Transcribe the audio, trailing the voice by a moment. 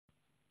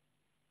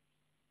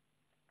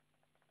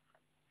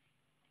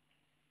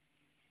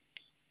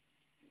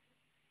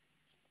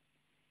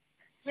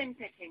slim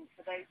pickings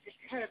for those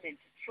determined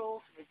to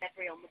trawl for the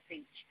debris on the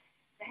beach.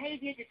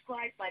 Behaviour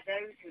described by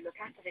those who look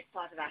after this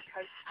part of our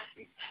coast as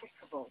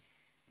despicable.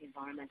 The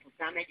environmental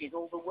damage is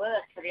all the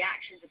worse for the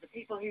actions of the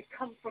people who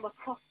come from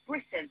across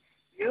Britain,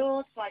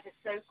 lured by the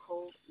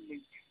so-called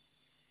loot.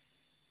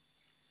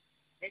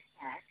 This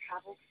pair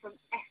travelled from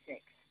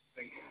Essex.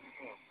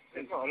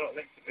 There's not a lot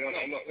left to do.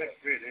 Not a lot left,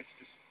 really. It's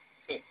just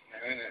cooked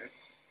now, isn't it?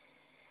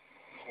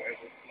 It's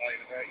whatever's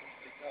lying about.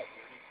 It's up.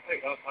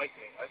 Take up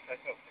hiking. I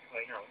take up to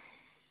play now.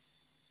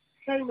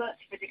 So much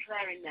for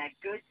declaring their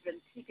goods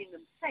and keeping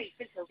them safe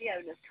until the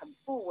owners come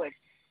forward.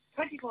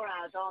 24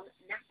 hours on,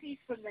 nappies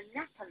from the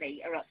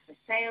Napoli are up for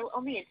sale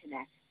on the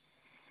internet.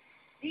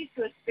 These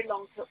goods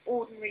belong to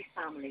ordinary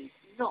families,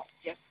 not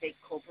just big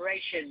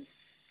corporations.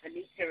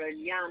 Anita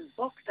and Jan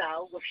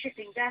Bogdal were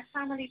shipping their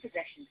family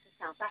possessions to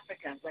South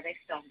Africa, where they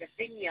started a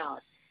vineyard.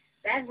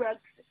 Their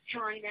rugs,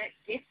 china,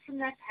 gifts from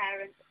their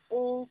parents,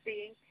 all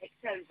being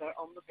picked over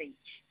on the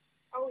beach.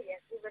 Oh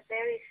yes, we were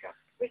very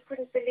shocked. We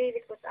couldn't believe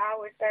it was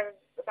ours.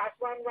 About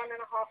one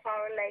and a half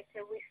hour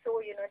later, we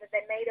saw, that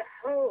they made a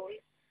hole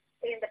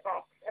in the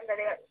box and that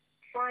they were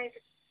trying to,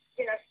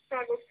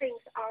 struggle things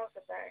out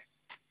of there.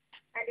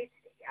 And it's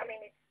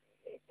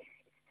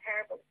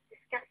terrible. It's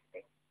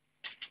disgusting.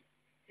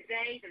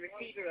 Today, the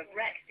receiver of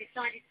wrecks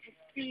decided to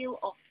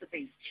seal off the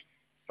beach.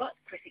 But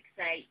critics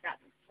say that's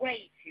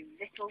way too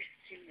little,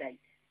 too late.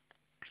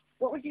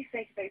 What would you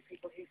say to those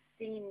people who've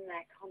seen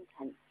their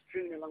contents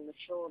strewn along the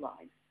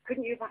shoreline?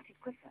 Couldn't you have acted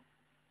quicker?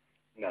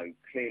 No,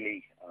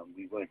 clearly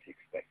we weren't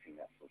expecting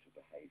that sort of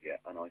behaviour,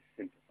 and I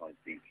sympathise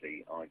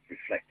deeply. I've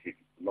reflected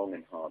long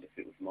and hard. If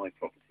it was my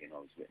property and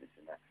I was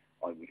witnessing that,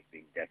 I would have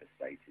been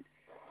devastated.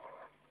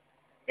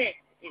 This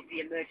is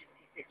the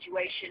emergency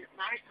situation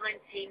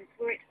maritime teams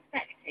were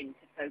expecting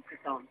to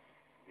focus on.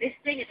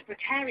 Listing at a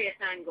precarious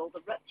angle, the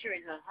rupture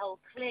in her hull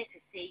clear to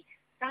see,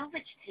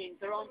 salvage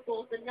teams are on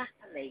board the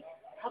Napoli,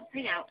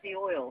 pumping out the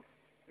oil.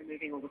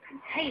 Removing all the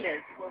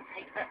containers will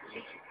take at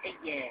least a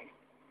year.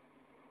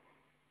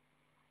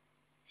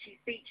 She's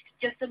beached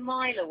just a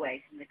mile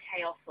away from the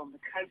chaos on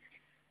the coast,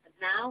 and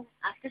now,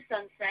 after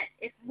sunset,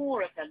 if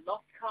more of her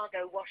lost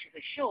cargo washes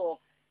ashore,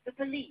 the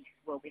police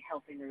will be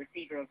helping the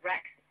receiver of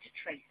wrecks to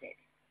trace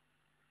it.